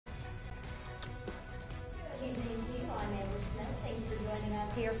I'm Amber Smith. Thank you for joining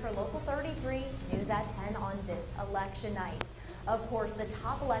us here for Local 33 News at 10 on this election night. Of course, the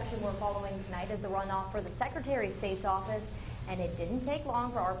top election we're following tonight is the runoff for the Secretary of State's office, and it didn't take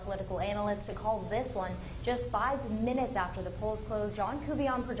long for our political analysts to call this one. Just 5 minutes after the polls closed, John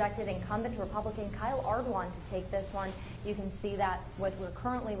Kuvion projected incumbent Republican Kyle Ardoin to take this one. You can see that what we're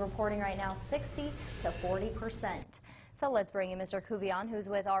currently reporting right now, 60 to 40%. So let's bring in Mr. Kuvion, who's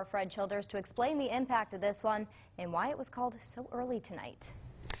with our Fred Childers, to explain the impact of this one and why it was called so early tonight.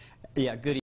 Yeah, good